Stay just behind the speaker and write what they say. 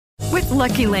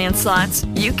Lucky Land Slots,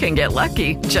 you can get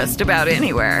lucky just about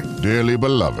anywhere. Dearly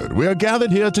beloved, we are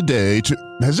gathered here today to...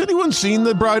 Has anyone seen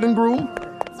the bride and groom?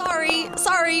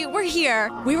 Sorry, we're here.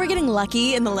 We were getting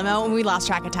lucky in the limo and we lost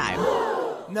track of time.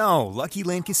 No, Lucky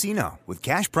Land Casino, with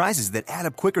cash prizes that add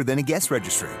up quicker than a guest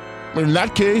registry. In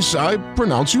that case, I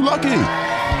pronounce you lucky.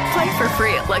 Play for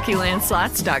free at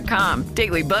LuckyLandSlots.com.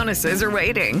 Daily bonuses are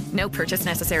waiting. No purchase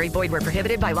necessary. Void where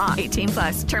prohibited by law.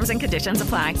 18+. Terms and conditions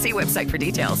apply. See website for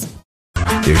details.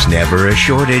 There's never a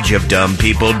shortage of dumb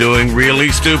people doing really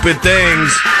stupid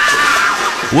things.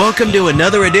 Welcome to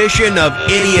another edition of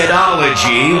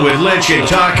Idiotology with Lynch and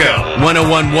Taco.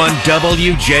 101.1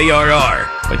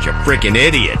 WJRR. Bunch of freaking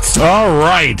idiots. All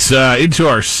right, into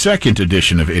our second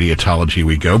edition of Idiotology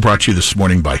we go. Brought to you this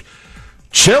morning by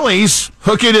Chili's,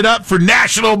 hooking it up for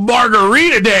National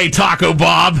Margarita Day, Taco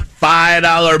Bob. $5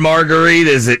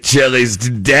 margaritas at Chili's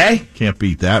today. Can't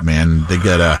beat that, man. They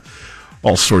got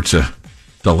all sorts of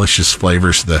delicious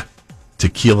flavors. The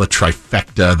tequila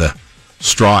trifecta, the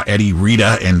straw Eddie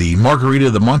Rita, and the margarita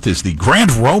of the month is the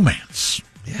Grand Romance.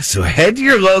 Yeah, so head to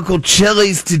your local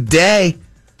Chili's today.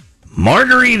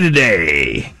 Margarita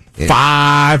Day.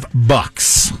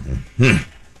 $5.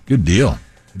 Good deal.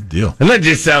 Good deal. Doesn't that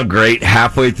just sound great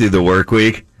halfway through the work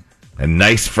week? A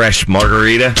nice fresh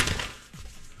margarita.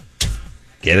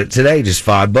 Get it today, just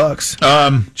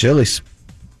 $5. Chili's.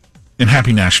 And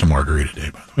happy National Margarita Day,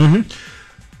 by the way. Mm-hmm.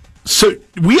 So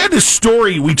we had this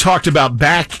story we talked about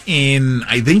back in,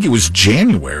 I think it was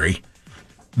January.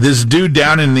 This dude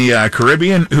down in the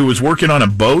Caribbean who was working on a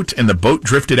boat, and the boat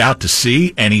drifted out to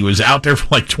sea, and he was out there for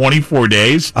like 24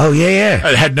 days. Oh, yeah.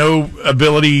 Had no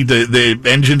ability, the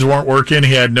engines weren't working.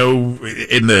 He had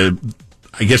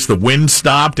I guess the wind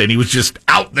stopped, and he was just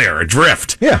out there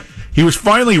adrift. Yeah. He was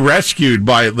finally rescued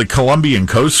by the Colombian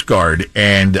Coast Guard,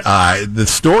 and the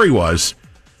story was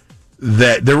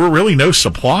that there were really no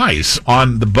supplies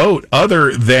on the boat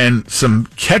other than some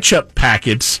ketchup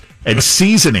packets and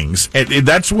seasonings, and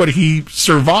that's what he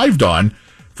survived on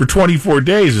for 24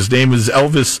 days. His name is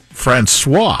Elvis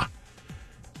Francois.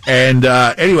 And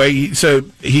anyway, so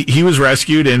he was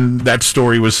rescued, and that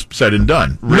story was said and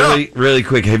done. Really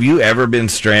quick, have you ever been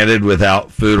stranded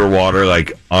without food or water,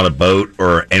 like on a boat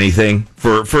or anything,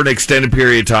 for an extended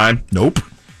period of time? Nope.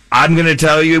 I'm going to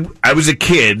tell you, I was a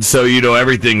kid, so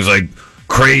everything's like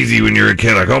crazy when you're a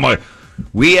kid. Like, oh my,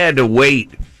 we had to wait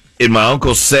in my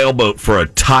uncle's sailboat for a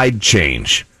tide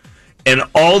change. And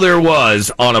all there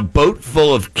was on a boat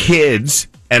full of kids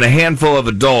and a handful of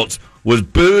adults was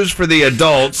booze for the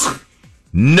adults,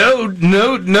 no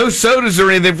sodas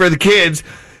or anything for the kids,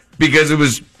 because it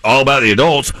was all about the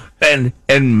adults, and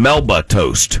Melba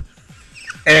toast.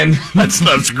 And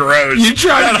that's gross. You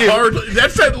try to get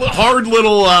that's that hard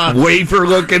little wafer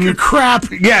looking crap.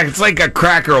 Yeah, it's like a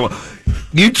cracker.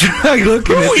 You try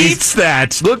looking Who at eats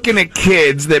that? Looking at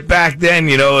kids that back then,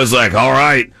 it was like, all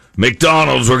right,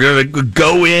 McDonald's, we're going to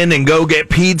go in and go get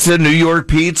pizza, New York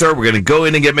pizza. We're going to go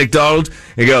in and get McDonald's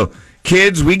and go,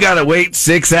 kids, we got to wait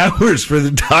 6 hours for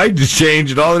the tide to change,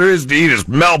 and all there is to eat is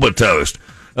Melba toast.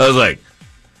 I was like,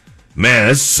 man,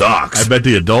 this sucks. I bet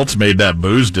the adults made that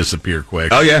booze disappear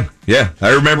quick. Oh, yeah.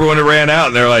 I remember when it ran out,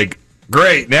 and they're like,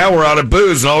 great, now we're out of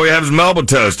booze, and all we have is Melba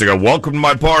toast. I go, welcome to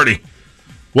my party.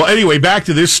 Well, anyway, back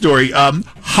to this story.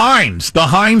 Heinz, the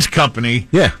Heinz company,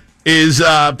 is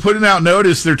putting out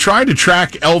notice. They're trying to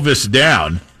track Elvis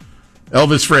down.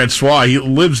 Elvis Francois. He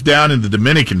lives down in the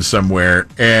Dominican somewhere,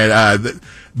 and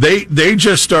they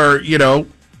just are,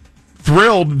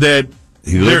 thrilled that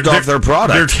he lived off their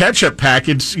product. Their ketchup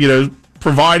packets,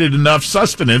 provided enough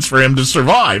sustenance for him to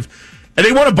survive, and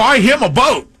they want to buy him a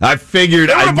boat. I figured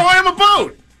they want to buy him a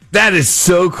boat. That is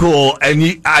so cool,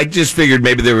 and I just figured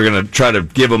maybe they were going to try to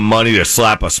give him money to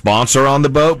slap a sponsor on the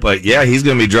boat, but yeah, he's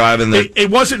going to be driving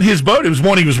It wasn't his boat, it was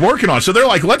one he was working on, so they're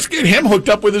like, let's get him hooked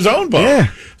up with his own boat. Yeah.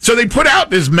 So they put out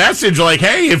this message like,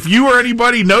 hey, if you or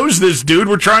anybody knows this dude,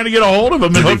 we're trying to get a hold of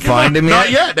him. Did they find him yet?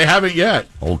 Not yet, they haven't yet.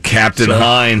 Old Captain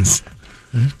Heinz.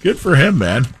 Good for him,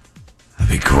 man.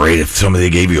 That'd be great if somebody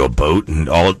gave you a boat and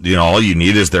all you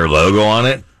need is their logo on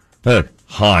it.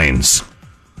 Heinz.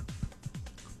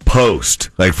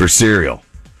 Post, like for cereal,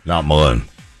 not Malone.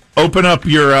 Open up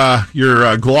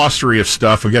your glossary of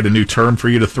stuff. We got a new term for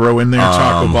you to throw in there,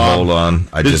 Taco Bob. Hold on.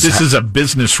 This is a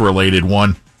business-related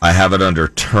one. I have it under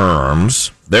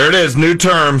terms. There it is, new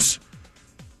terms.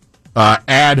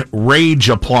 Add rage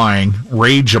applying.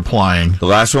 The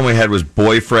last one we had was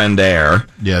boyfriend air.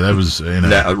 Yeah, that was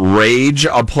rage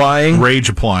applying. Rage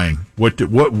applying. What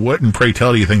and pray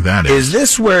tell do you think that is? Is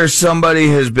this where somebody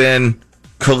has been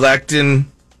collecting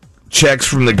checks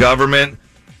from the government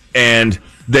and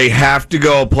they have to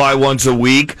go apply once a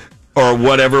week or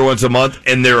whatever once a month,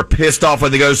 and they're pissed off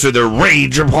when they go, so they're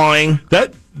rage applying?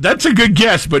 That's a good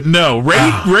guess, but no.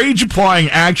 Rage applying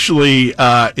actually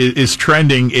is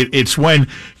trending. It's when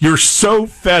you're so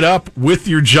fed up with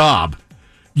your job,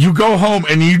 you go home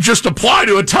and you just apply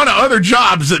to a ton of other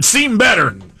jobs that seem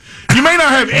better. You may not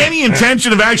have any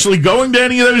intention of actually going to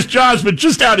any of those jobs, but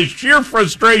just out of sheer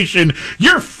frustration,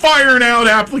 you're firing out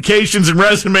applications and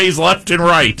resumes left and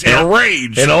right in a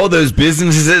rage. And all those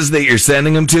businesses that you're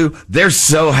sending them to, they're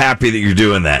so happy that you're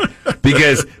doing that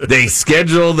because they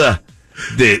schedule the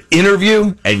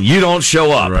interview and you don't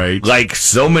show up. Right. Like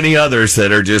so many others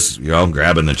that are just,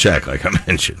 grabbing the check, like I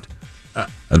mentioned.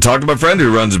 I talked to my friend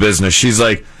who runs a business. She's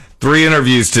like, 3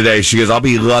 interviews today. She goes, I'll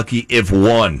be lucky if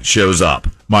 1 shows up.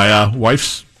 My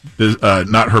wife's,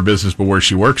 not her business, but where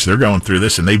she works, they're going through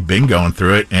this, and they've been going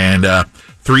through it. And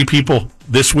 3 people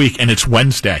this week, and it's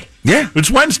Wednesday. Yeah.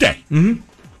 It's Wednesday. Mm-hmm.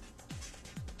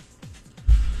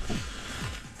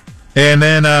 And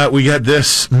then we got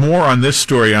more on this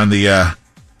story on the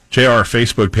JR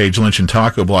Facebook page, Lynch and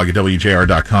Taco blog at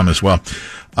WJR.com as well.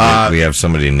 We have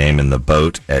somebody naming the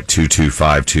boat at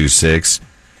 22526.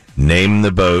 Name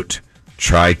the boat,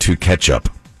 try to catch up.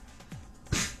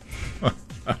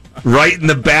 Right in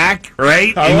the back,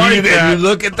 right? I like that. And you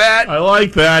look at that. I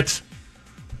like that.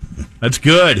 That's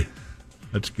good.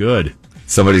 That's good.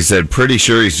 Somebody said, pretty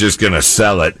sure he's just going to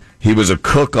sell it. He was a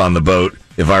cook on the boat,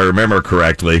 if I remember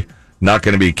correctly. Not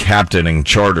going to be captaining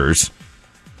charters.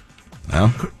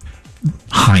 Well,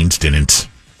 Heinz didn't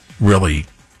really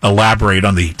elaborate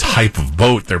on the type of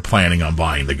boat they're planning on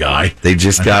buying the guy. They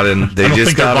just got in. I don't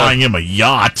think they're buying him a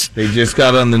yacht. They just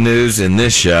got on the news in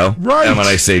this show. Right. And when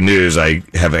I say news, I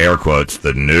have air quotes,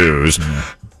 the news.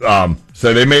 Yeah.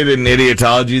 So they made it in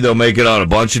Idiotology. They'll make it on a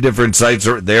bunch of different sites.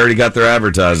 They already got their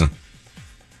advertising.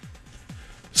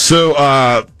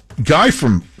 So, guy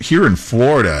from here in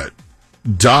Florida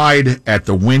died at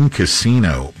the Wynn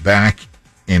Casino back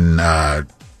in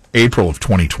April of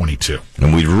 2022.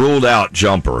 And we ruled out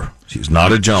jumper. He was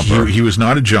not a jumper. He was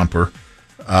not a jumper.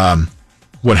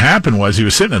 What happened was he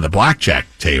was sitting at the blackjack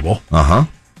table.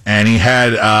 And he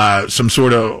had some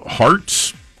sort of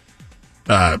heart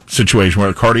situation where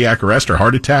a cardiac arrest or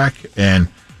heart attack and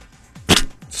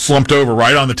slumped over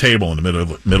right on the table in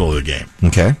the middle of the game.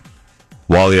 Okay.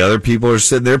 While the other people are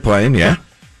sitting there playing, yeah.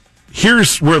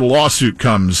 Here's where the lawsuit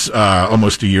comes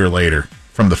almost a year later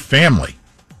from the family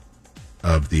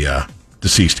of the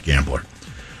deceased gambler.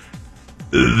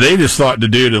 They just thought the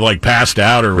dude had passed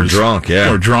out or was drunk,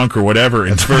 yeah, or drunk or whatever.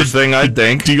 And that's the first thing I'd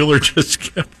think. Dealer just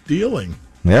kept dealing.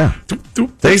 Yeah,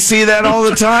 they see that all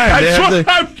the time.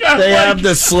 They have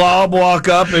the slob walk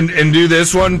up and do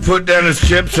this one, put down his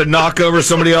chips, and knock over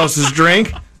somebody else's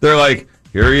drink. They're like,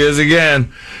 here he is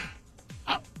again.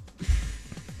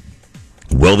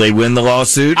 Will they win the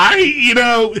lawsuut?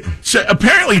 So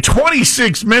apparently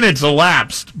 26 minutes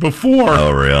elapsed before.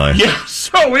 Oh, really? Yeah,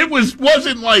 so it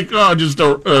wasn't like just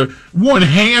a one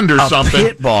hand or something. A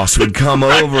pit boss would come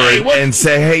over and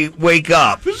say, hey, wake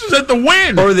up. This is at the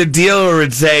Wynn. Or the dealer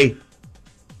would say,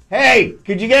 hey,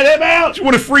 could you get him out? You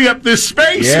want to free up this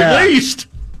space at least.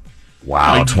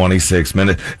 Wow, 26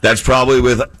 minutes. That's probably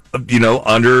with,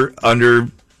 under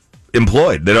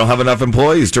employed. They don't have enough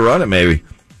employees to run it, maybe.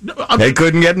 No, they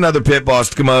couldn't get another pit boss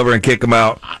to come over and kick him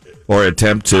out or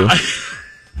attempt to.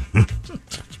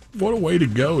 What a way to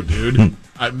go, dude.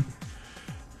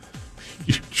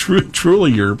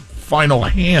 Truly your final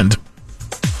hand.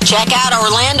 Check out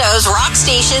Orlando's Rock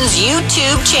Station's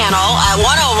YouTube channel at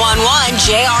 1011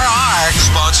 JRR.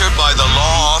 Sponsored by the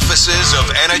law offices of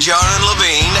Anajar and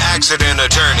Levine Accident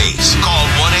Attorneys. Call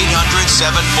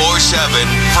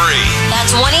 1-800-747-FREE.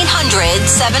 That's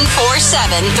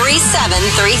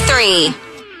 1-800-747-3733.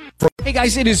 Hey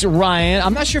guys, it is Ryan.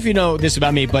 I'm not sure if you know this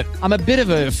about me, but I'm a bit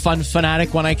of a fun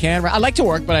fanatic when I can. I like to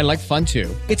work, but I like fun too.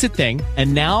 It's a thing.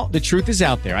 And now the truth is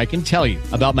out there. I can tell you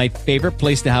about my favorite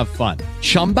place to have fun.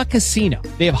 Chumba Casino.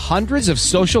 They have hundreds of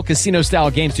social casino style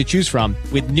games to choose from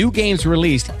with new games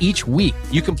released each week.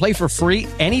 You can play for free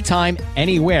anytime,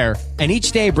 anywhere. And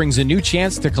each day brings a new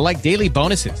chance to collect daily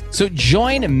bonuses. So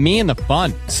join me in the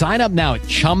fun. Sign up now at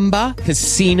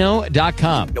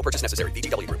ChumbaCasino.com. No purchase necessary.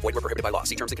 VGW Group. Void where prohibited by law.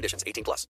 See terms and conditions. 18+.